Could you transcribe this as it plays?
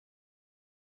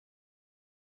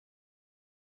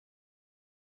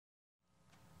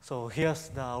So here's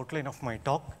the outline of my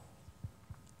talk.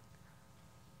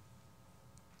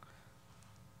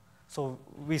 So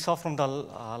we saw from the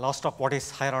last talk what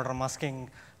is higher order masking,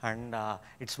 and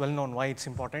it's well known why it's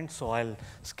important. So I'll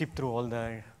skip through all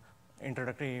the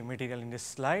introductory material in this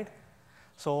slide.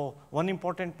 So one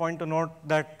important point to note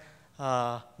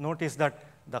is that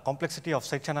the complexity of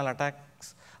side channel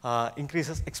attacks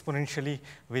increases exponentially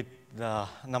with the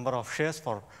number of shares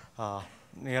for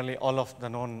nearly all of the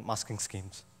known masking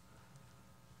schemes.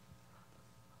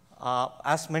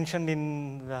 As mentioned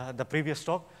in the previous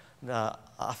talk, the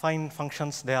affine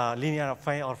functions, they are linear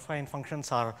affine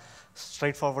functions are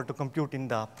straightforward to compute in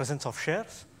the presence of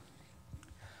shares.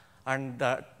 And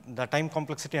the time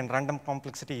complexity and random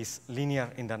complexity is linear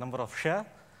in the number of shares.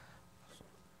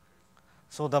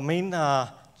 So the main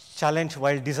challenge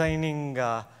while designing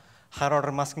higher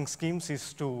order masking schemes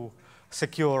is to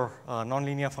secure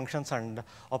nonlinear functions and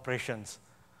operations.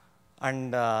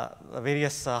 And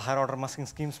various higher order masking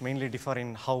schemes mainly differ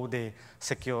in how they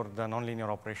secure the nonlinear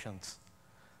operations.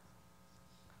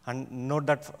 And note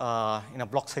that in a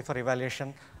block cipher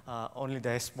evaluation, only the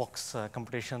S-box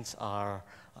computations are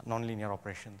nonlinear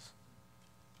operations.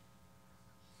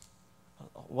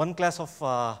 One class of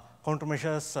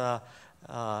countermeasures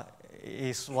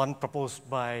is one proposed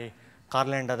by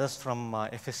Carle and others from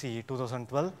FSE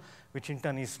 2012, which in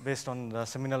turn is based on the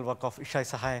seminal work of Ishai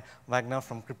Sahai Wagner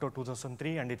from Crypto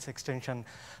 2003 and its extension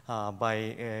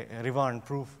by Riva and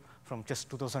Proof from Chess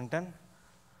 2010.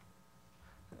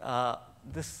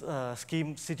 This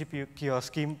scheme, CGP-QR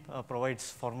scheme,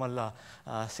 provides formal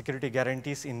security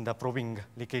guarantees in the probing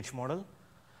leakage model,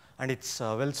 and it's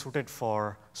well suited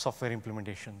for software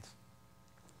implementations.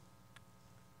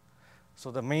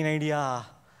 So the main idea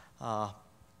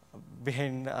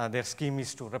behind their scheme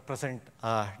is to represent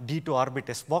D2R bit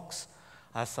S-box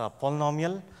as a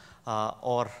polynomial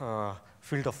or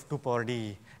field of 2 power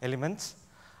D elements.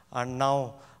 And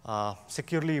now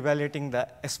securely evaluating the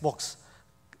S-box,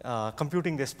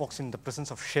 computing the S-box in the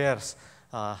presence of shares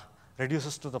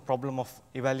reduces to the problem of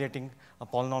evaluating a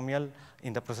polynomial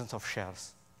in the presence of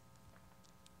shares.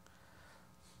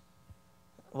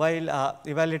 While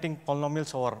evaluating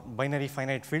polynomials over binary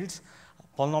finite fields,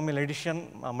 polynomial addition,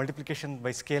 multiplication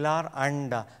by scalar,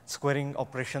 and squaring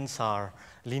operations are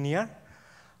linear.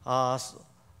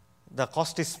 The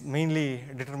cost is mainly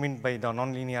determined by the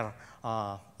nonlinear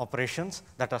operations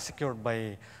that are secured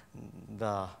by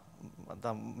the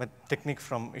technique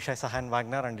from Ishai Sahai and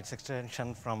Wagner and its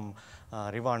extension from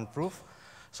Riva and Proof.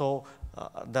 So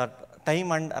the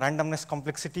time and randomness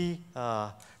complexity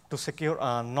to secure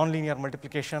nonlinear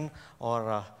multiplication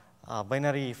or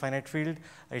binary finite field,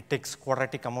 it takes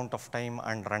quadratic amount of time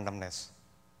and randomness.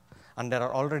 And there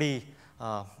are already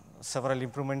several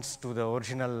improvements to the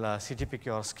original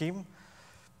CGP-QR scheme.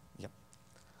 Yep.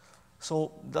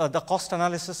 So the cost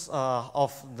analysis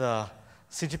of the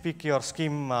CGP-QR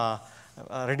scheme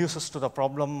reduces to the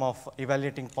problem of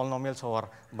evaluating polynomials over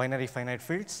binary finite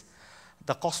fields.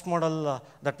 The cost model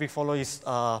that we follow is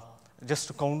just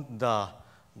to count the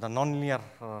nonlinear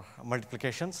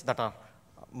multiplications that are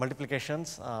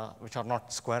multiplications which are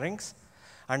not squarings,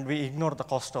 and we ignore the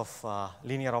cost of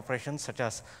linear operations such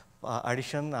as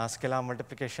addition, scalar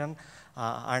multiplication,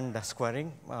 and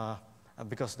squaring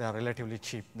because they are relatively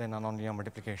cheap than a nonlinear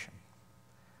multiplication.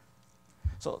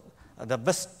 So the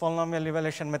best polynomial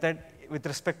evaluation method with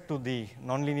respect to the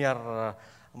nonlinear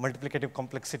multiplicative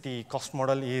complexity cost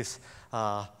model is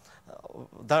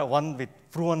the one with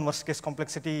proven worst case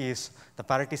complexity is the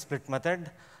parity split method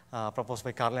proposed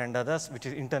by Carle and others, which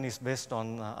in turn is based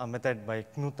on a method by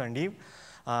Knuth and Eve.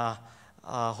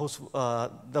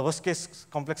 The worst case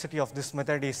complexity of this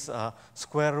method is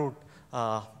square root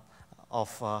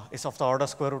of the order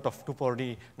square root of 2 power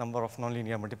D number of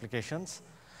nonlinear multiplications.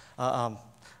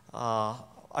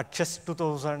 At Chess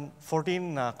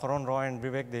 2014, Karan, Roy, and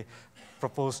Vivek, they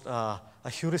proposed a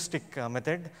heuristic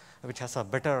method which has a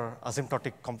better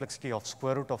asymptotic complexity of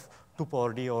square root of 2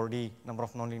 power D or D number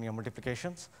of nonlinear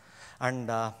multiplications. And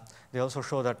they also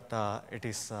show that it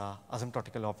is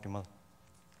asymptotically optimal.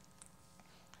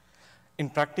 In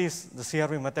practice, the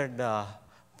CRV method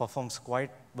performs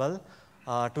quite well.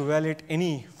 To evaluate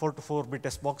any 4 to 4 bit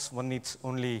S-box, one needs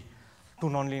only 2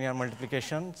 nonlinear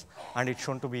multiplications, and it's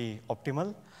shown to be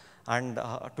optimal. And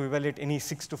to evaluate any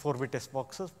 6 to 4 bit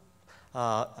S-boxes,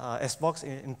 S-box,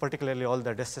 in particularly all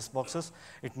the DES S-boxes,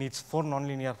 it needs 4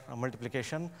 nonlinear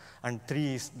multiplication, and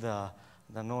 3 is a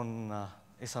known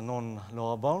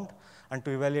lower bound. And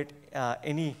to evaluate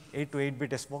any 8 to 8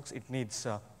 bit S-box, it needs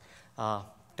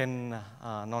 10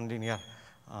 nonlinear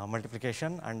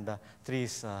multiplication, and 3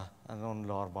 is a known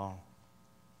lower bound.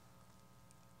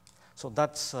 So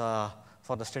that's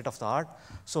for the state of the art.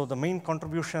 So the main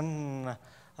contribution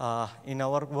in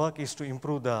our work is to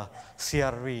improve the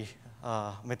CRV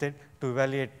method to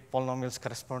evaluate polynomials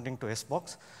corresponding to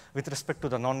S-box with respect to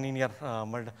the nonlinear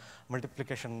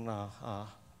multiplication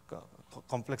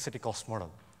complexity cost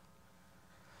model.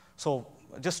 So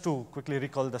just to quickly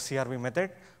recall the CRV method,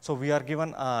 so we are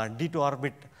given a D2R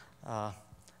bit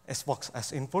S-box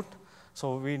as input.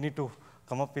 So we need to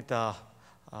come up with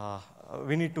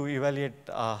we need to evaluate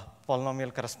a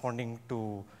polynomial corresponding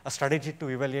to, a strategy to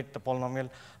evaluate the polynomial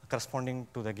corresponding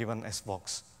to the given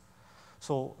S-box.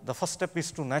 So the first step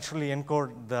is to naturally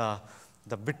encode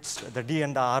the bits, the D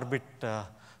and the R bit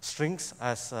strings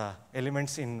as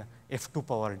elements in F2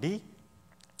 power D,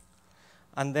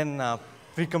 and then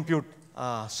pre-compute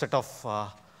set of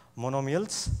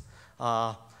monomials.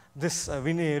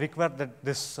 We require that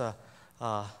this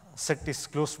set is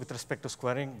closed with respect to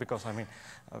squaring, because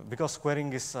because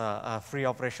squaring is a free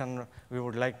operation, we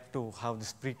would like to have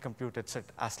this pre-computed set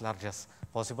as large as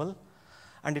possible.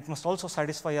 And it must also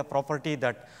satisfy a property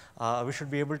that we should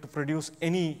be able to produce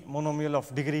any monomial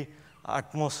of degree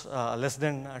at most less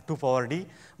than 2 power d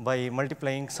by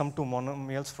multiplying some two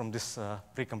monomials from this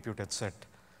pre-computed set.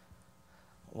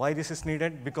 Why this is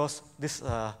needed? Because this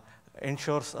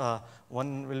ensures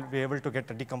one will be able to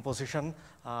get a decomposition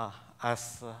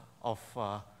as of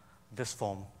this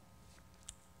form.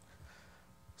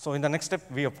 So in the next step,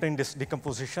 we obtain this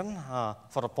decomposition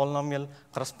for a polynomial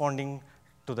corresponding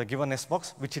to the given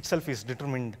S-box, which itself is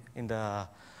determined in the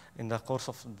course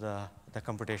of the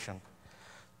computation.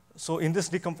 So in this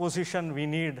decomposition, we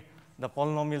need the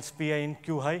polynomials Pi in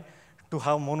Qi to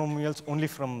have monomials only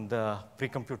from the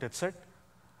pre-computed set.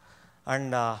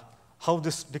 And how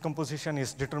this decomposition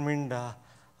is determined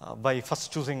by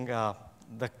first choosing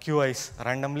the Qi's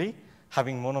randomly,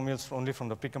 having monomials only from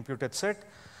the pre-computed set.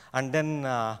 And then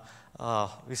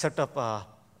we set up a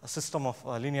system of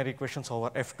linear equations over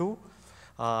F2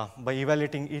 by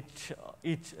evaluating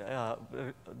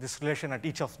this relation at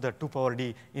each of the 2 power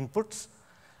d inputs,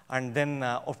 and then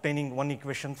obtaining one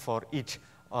equation for each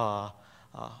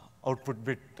output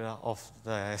bit of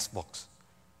the S-box.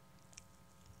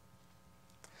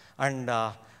 And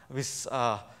the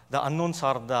unknowns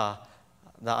are the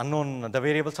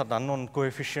variables are the unknown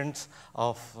coefficients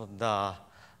of the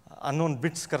unknown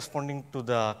bits corresponding to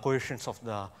the coefficients of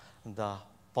the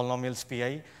polynomials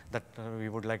Pi that we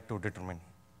would like to determine.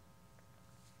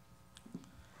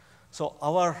 So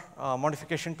our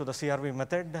modification to the CRV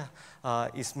method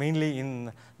is mainly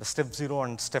in the step 0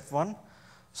 and step 1.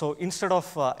 So instead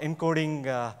of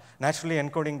naturally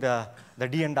encoding the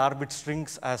D and R bit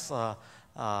strings as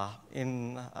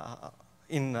in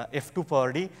F2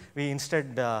 power D, we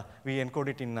instead we encode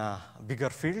it in a bigger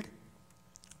field.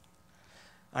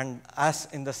 And as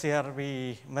in the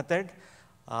CRV method,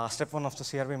 step 1 of the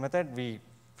CRV method, we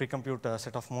pre-compute a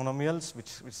set of monomials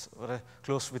which is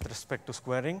close with respect to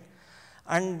squaring.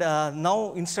 And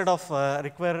now instead of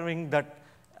requiring that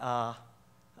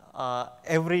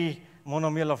every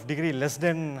monomial of degree less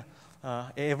than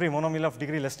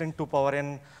 2 power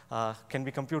n can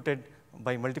be computed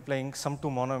by multiplying some two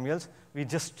monomials, we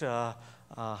just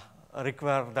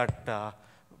require that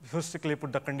heuristically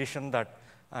put the condition that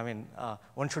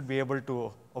one should be able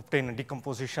to obtain a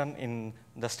decomposition in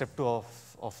the step 2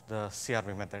 of the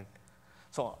CRV method.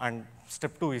 So, and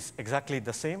step 2 is exactly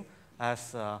the same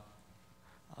as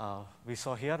we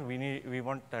saw here. We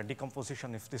want a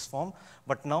decomposition of this form,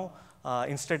 but now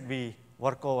instead we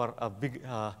work over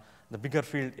the bigger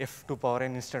field F2 power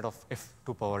n instead of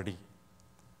F2 power d.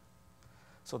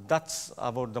 So that's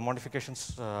about the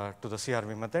modifications to the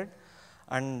CRV method.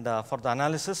 And for the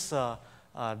analysis,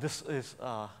 this is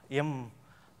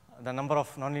the number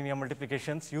of nonlinear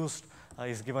multiplications used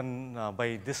is given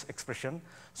by this expression.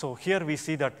 So here we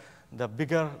see that the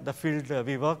bigger the field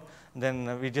we work,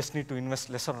 then we just need to invest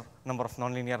lesser number of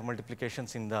nonlinear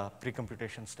multiplications in the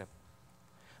pre-computation step.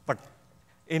 But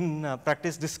in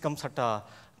practice, this comes at a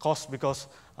cost, because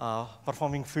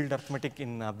performing field arithmetic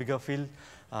in a bigger field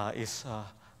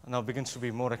now begins to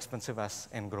be more expensive as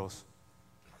n grows.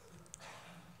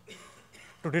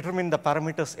 To determine the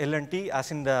parameters L and T,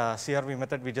 as in the CRV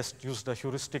method, we just use the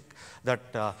heuristic that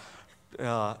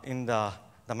in the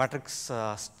matrix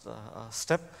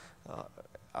step,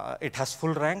 it has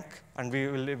full rank, and we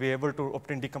will be able to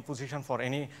obtain decomposition for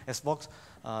any S-box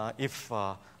if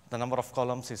the number of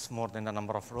columns is more than the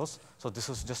number of rows. So this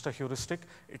is just a heuristic.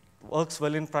 It works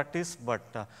well in practice,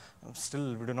 but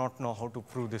still we do not know how to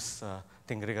prove this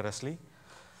thing rigorously.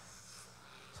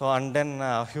 So, and then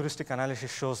heuristic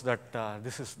analysis shows that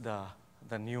this is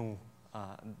the new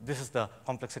this is the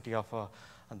complexity of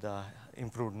the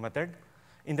improved method.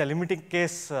 In the limiting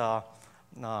case, the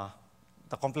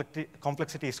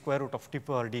complexity is square root of t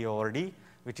power d over d,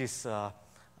 which is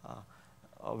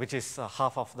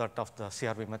half of that of the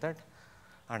CRV method.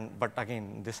 But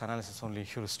again, this analysis is only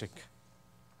heuristic.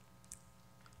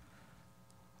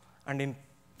 And in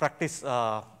practice,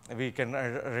 we can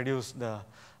reduce the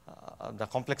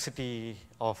complexity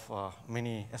of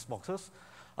many S boxes.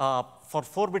 For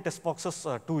 4-bit S boxes,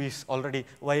 2 is already,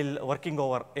 while working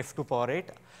over F2 power 8,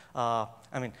 I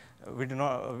mean, we do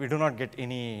not get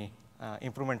any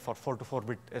improvement for 4 to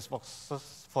 4-bit S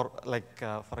boxes for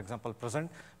example, present,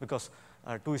 because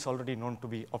 2 is already known to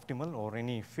be optimal over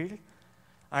any field.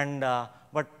 And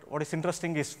but what is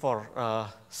interesting is for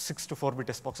 6 to 4-bit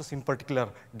S boxes, in particular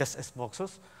DES S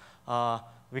boxes,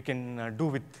 we can do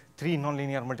with 3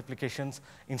 nonlinear multiplications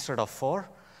instead of 4.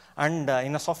 And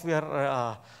in a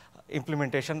software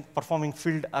implementation, performing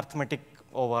field arithmetic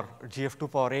over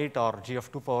GF2 power 8 or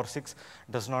GF2 power 6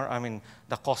 does not, I mean,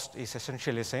 the cost is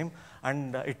essentially same.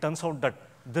 And it turns out that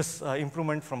this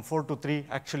improvement from 4 to 3,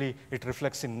 actually, it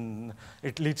reflects in,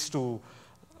 it leads to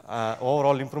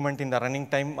overall improvement in the running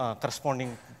time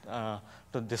corresponding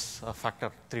to this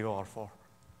factor 3 over 4.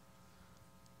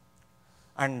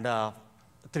 And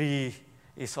 3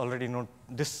 is already known,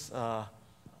 this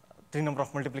 3 number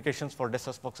of multiplications for DES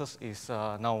S boxes is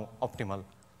now optimal.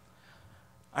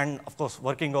 And of course,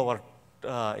 working over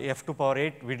F2 power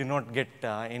 8, we do not get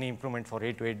any improvement for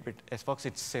 8 to 8-bit S box.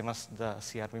 It's same as the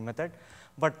CRV method.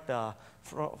 But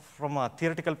from a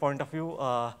theoretical point of view,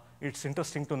 it's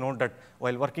interesting to note that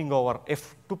while working over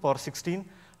F2 power 16,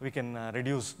 we can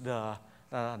reduce the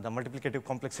multiplicative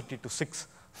complexity to 6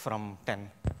 from 10.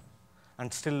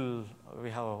 And still, we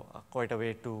have quite a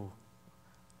way to,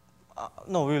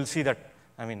 no, we will see that,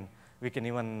 I mean, we can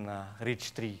even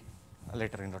reach 3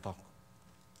 later in the talk.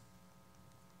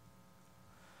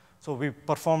 So we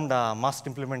performed a masked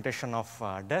implementation of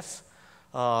DES.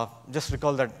 Just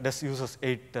recall that DES uses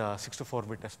 8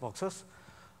 64-bit S boxes.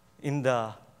 In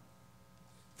the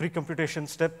pre-computation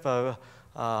step, the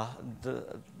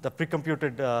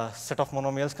pre-computed set of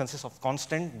monomials consists of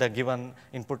constant, the given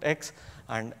input x,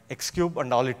 and x cube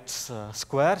and all its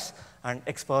squares, and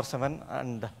x power 7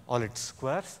 and all its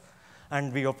squares.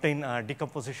 And we obtain a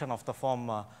decomposition of the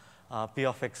form p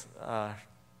of x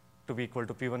to be equal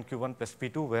to p1 q1 plus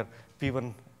p2, where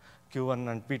p1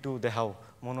 q1 and p2, they have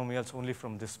monomials only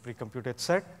from this pre-computed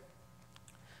set.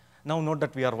 Now note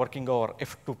that we are working over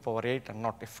f2 power 8 and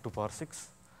not f2 power 6.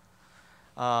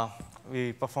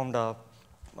 We performed a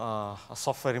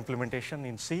software implementation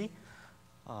in C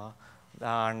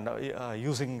and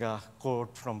using code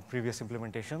from previous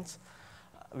implementations.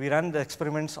 We ran the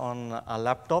experiments on a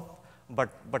laptop,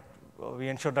 but we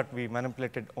ensured that we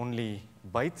manipulated only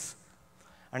bytes,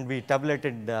 and we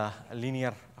tabulated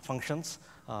linear functions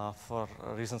for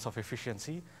reasons of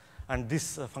efficiency, and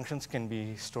these functions can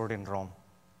be stored in ROM.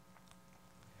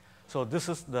 So these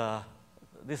are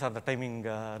the timing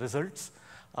results.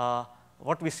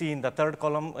 What we see in the third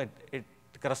column, it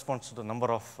corresponds to the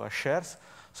number of shares.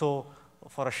 So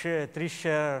for a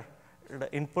 3-share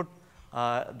input,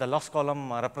 the last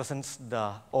column represents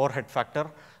the overhead factor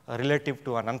relative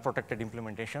to an unprotected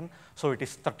implementation. So it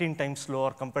is 13 times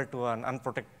lower compared to an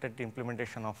unprotected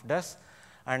implementation of DES.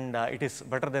 And it is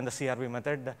better than the CRV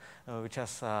method, which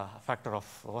has a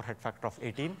overhead factor of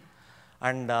 18.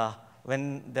 And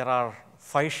when there are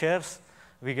 5 shares,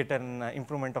 we get an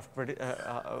improvement of,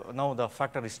 now the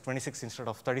factor is 26 instead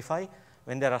of 35.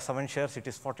 When there are 7 shares, it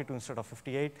is 42 instead of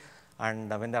 58.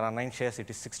 And when there are 9 shares, it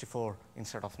is 64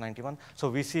 instead of 91. So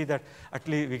we see that at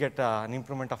least we get an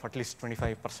improvement of at least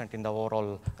 25% in the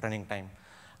overall running time.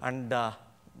 And the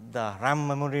RAM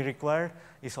memory required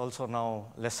is also now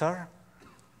lesser,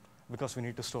 because we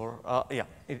need to store,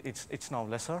 it's now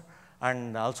lesser,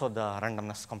 and also the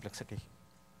randomness complexity.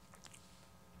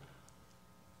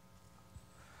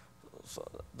 So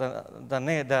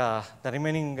the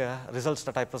remaining results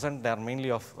that I present, they are mainly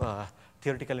of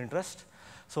theoretical interest.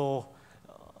 So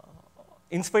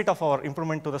in spite of our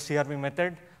improvement to the CRV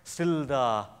method, still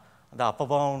the upper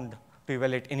bound to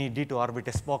evaluate any D to R bit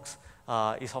S box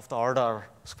is of the order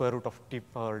square root of t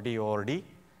power d over d.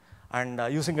 And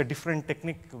using a different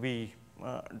technique, we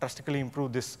drastically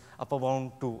improve this upper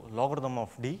bound to logarithm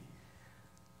of d.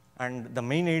 And the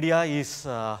main idea is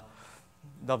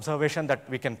the observation that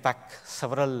we can pack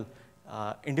several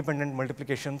independent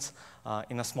multiplications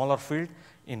in a smaller field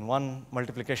in one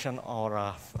multiplication or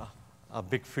a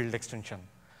big field extension.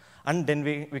 And then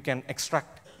we can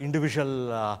extract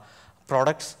individual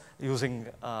products using,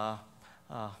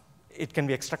 it can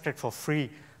be extracted for free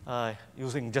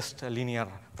using just linear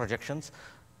projections,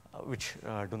 which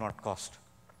do not cost.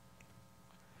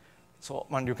 So,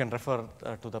 and you can refer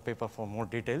to the paper for more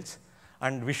details.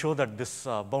 And we show that this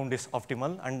bound is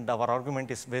optimal, and our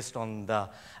argument is based on the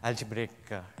algebraic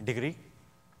degree.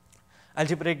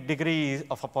 Algebraic degree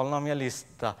of a polynomial is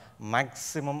the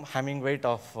maximum Hamming weight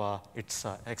of its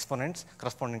exponents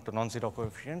corresponding to non-zero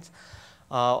coefficients.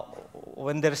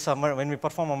 When we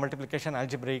perform a multiplication,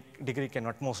 algebraic degree can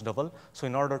at most double. So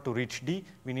in order to reach D,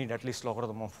 we need at least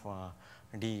logarithm of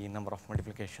D number of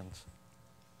multiplications.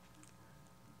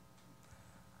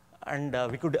 And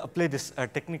we could apply this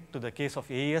technique to the case of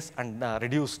AES and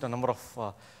reduce the number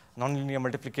of nonlinear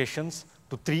multiplications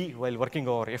to 3 while working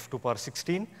over f to the power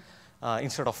 16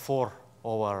 instead of 4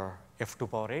 over f to the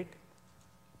power 8.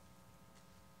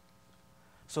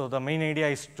 So the main idea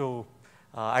is to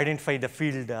identify the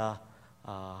field.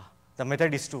 The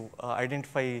method is to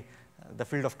identify the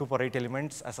field of 2 power 8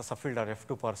 elements as a subfield or f to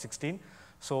the power 16.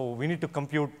 So we need to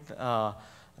compute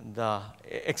the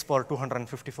x power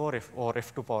 254 or f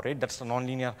to the power 8. That's the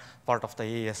nonlinear part of the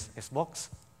AES S box.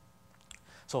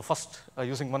 So first,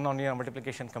 using one nonlinear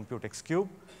multiplication, compute x cube,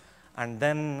 and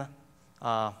then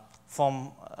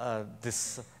form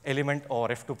this element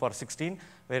over f to the power 16,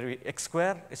 where x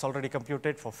square is already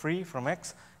computed for free from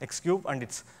x cube, and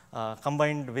it's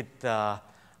combined with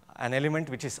an element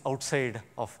which is outside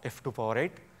of f to the power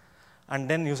 8. And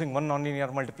then using one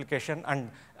nonlinear multiplication, and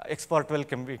x power 12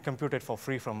 can be computed for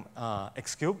free from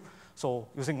x cube. So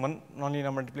using one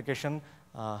nonlinear multiplication,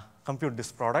 compute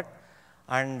this product.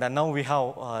 And now we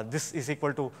have this is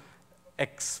equal to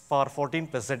x power 14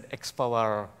 plus z x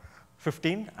power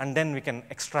 15. And then we can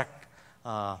extract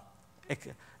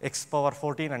x power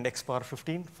 14 and x power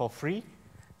 15 for free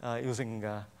using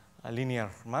linear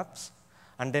maps.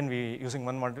 And then using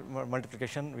one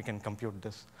multiplication, we can compute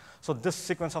this. So this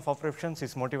sequence of operations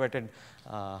is motivated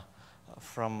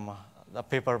from the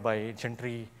paper by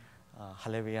Gentry,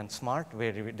 Halevi, and Smart,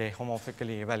 where they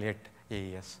homomorphically evaluate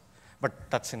AES. But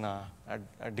that's in a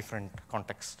different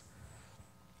context.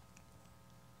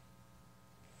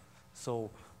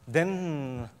 So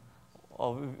then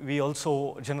we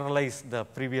also generalize the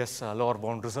previous lower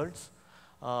bound results.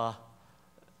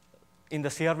 In the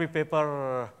CRV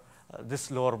paper,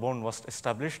 this lower bound was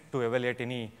established to evaluate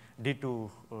any D to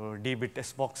D bit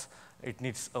S box. It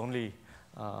needs only,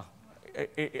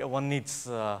 one needs,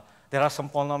 there are some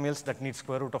polynomials that need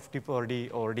square root of T power D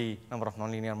over D number of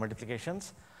nonlinear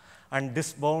multiplications. And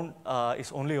this bound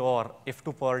is only over F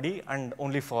to power D and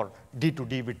only for D to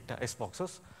D bit S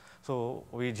boxes. So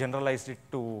we generalized it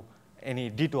to any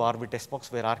D to R bit S box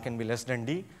where R can be less than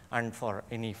D and for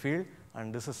any field.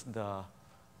 And this is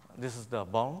the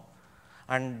bound.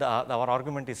 And our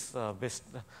argument is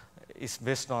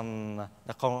based on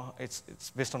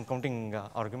it's based on counting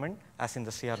argument as in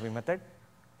the CRV method.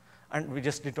 And we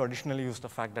just need to additionally use the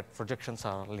fact that projections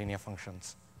are linear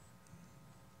functions.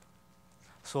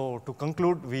 So to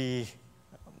conclude,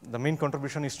 the main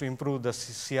contribution is to improve the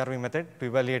CRV method to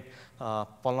evaluate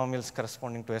polynomials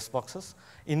corresponding to S boxes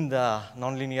in the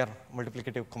nonlinear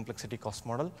multiplicative complexity cost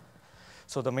model.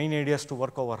 So the main idea is to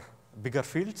work over bigger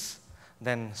fields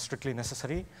than strictly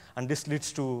necessary, and this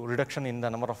leads to reduction in the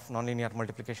number of nonlinear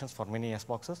multiplications for many S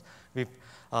boxes. We,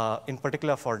 in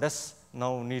particular for DES,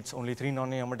 now needs only 3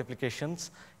 nonlinear multiplications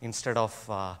instead of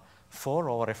 4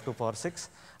 over f to the power 6,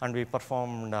 and we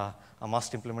performed a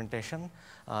masked implementation,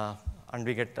 and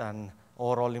we get an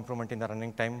overall improvement in the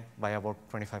running time by about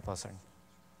 25%.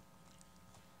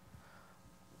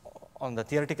 On the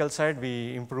theoretical side,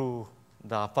 we improve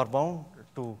the upper bound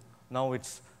to now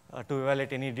it's to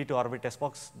evaluate any D to R bit S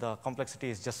box, the complexity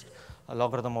is just a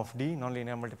logarithm of D,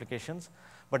 nonlinear multiplications.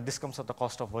 But this comes at the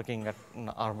cost of working at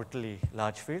arbitrarily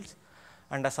large fields.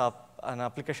 And as an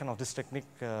application of this technique,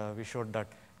 we showed that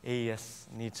AES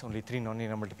needs only 3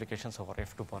 nonlinear multiplications over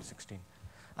f to the power 16.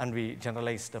 And we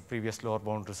generalized the previous lower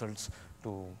bound results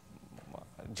to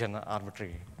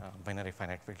arbitrary binary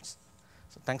finite fields.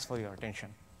 So thanks for your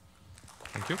attention.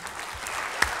 Thank you.